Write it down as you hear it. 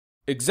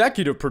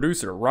Executive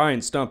producer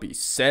Ryan Stumpy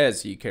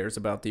says he cares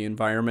about the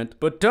environment,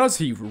 but does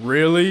he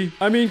really?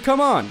 I mean,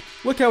 come on,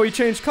 look how he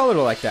changed color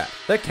like that.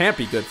 That can't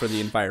be good for the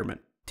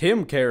environment.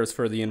 Tim cares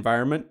for the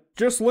environment.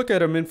 Just look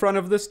at him in front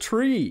of this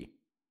tree.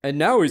 And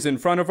now he's in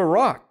front of a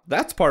rock.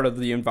 That's part of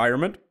the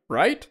environment,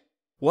 right?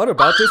 What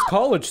about this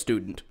college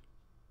student?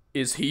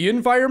 Is he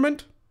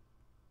environment?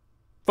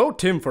 Vote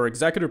Tim for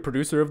executive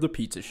producer of The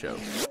Pizza Show.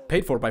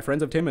 Paid for by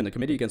friends of Tim and the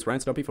Committee Against Ryan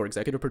Stumpy for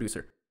executive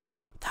producer.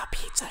 The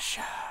Pizza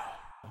Show.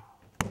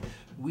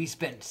 We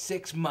spent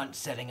 6 months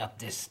setting up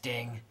this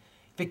sting.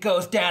 If it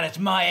goes down, it's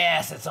my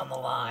ass that's on the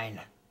line.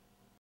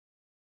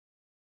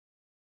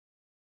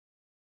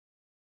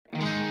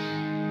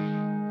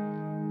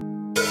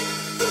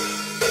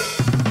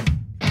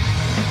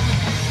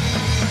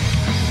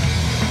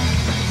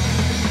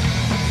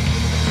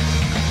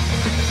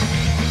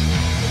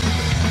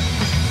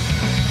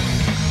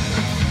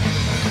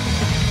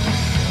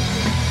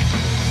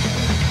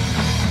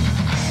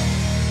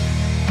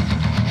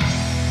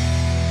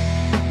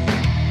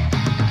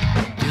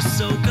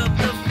 Soak up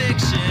the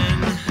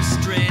fiction,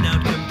 strain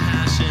out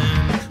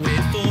compassion,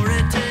 wait for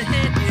it to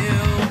hit you,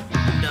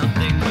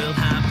 nothing will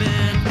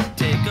happen,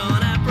 take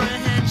on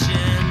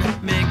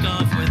apprehension, make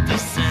off with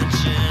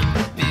dissension,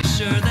 be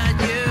sure that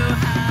you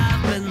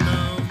have been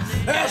lonely.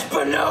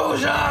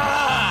 Espinoza!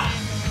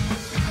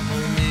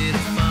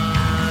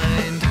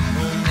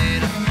 Only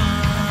to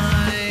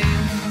find,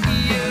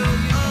 you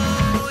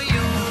owe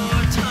your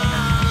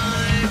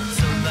time,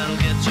 so that'll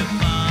get you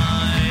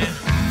by,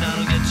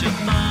 that'll get you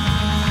by.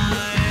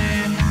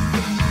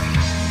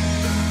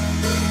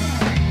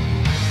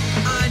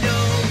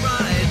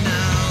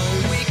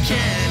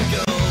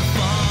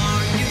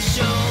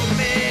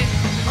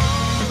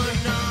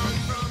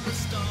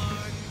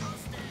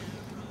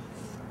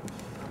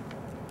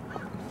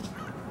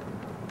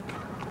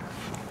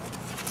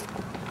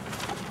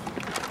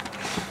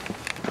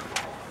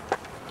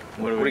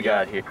 What do we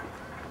got here?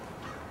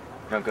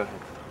 No, go ahead.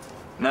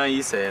 No,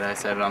 you say it. I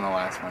said it on the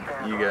last one.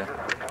 You go.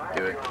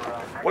 Do it.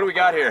 What do we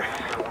got here?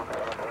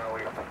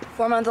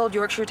 4-month-old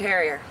Yorkshire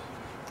Terrier.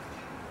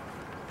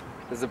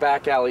 This is a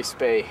back alley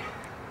spay.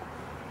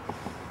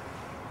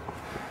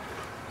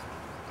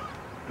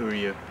 Who are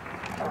you?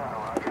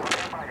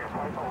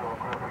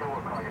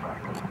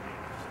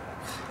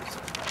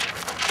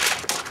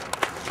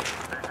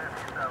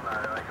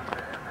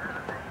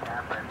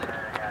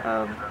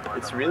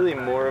 It's really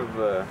more of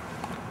a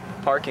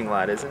parking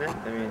lot, isn't it?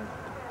 I mean,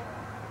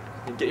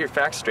 get your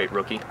facts straight,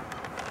 rookie.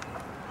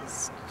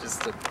 It's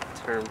just a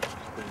term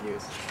we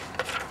use.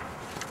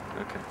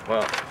 Okay,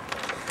 well,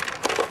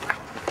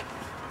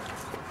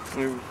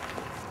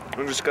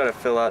 we just gotta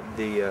fill out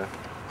the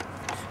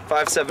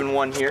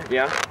 571 here,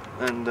 yeah,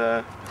 and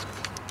the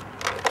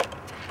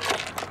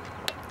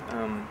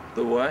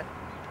what?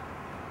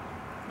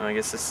 Oh, I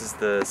guess this is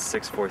the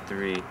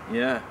 643.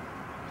 Yeah.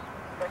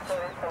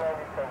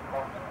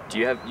 Do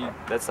you have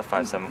that's the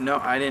 57? No,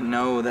 I didn't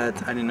know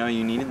that. I didn't know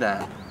you needed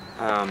that.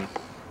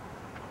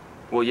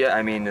 Well, yeah.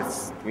 I mean,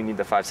 we need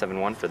the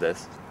 571 for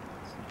this.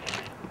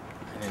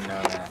 I didn't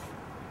know that.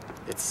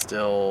 It's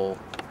still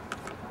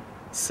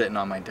sitting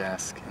on my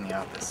desk in the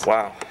office.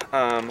 Wow.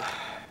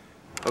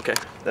 Okay.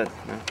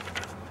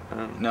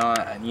 No,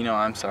 you know,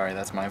 I'm sorry.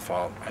 That's my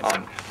fault.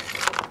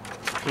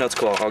 No, it's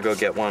cool. I'll go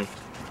get one.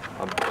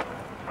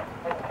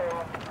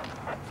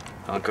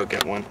 I'll go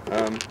get one.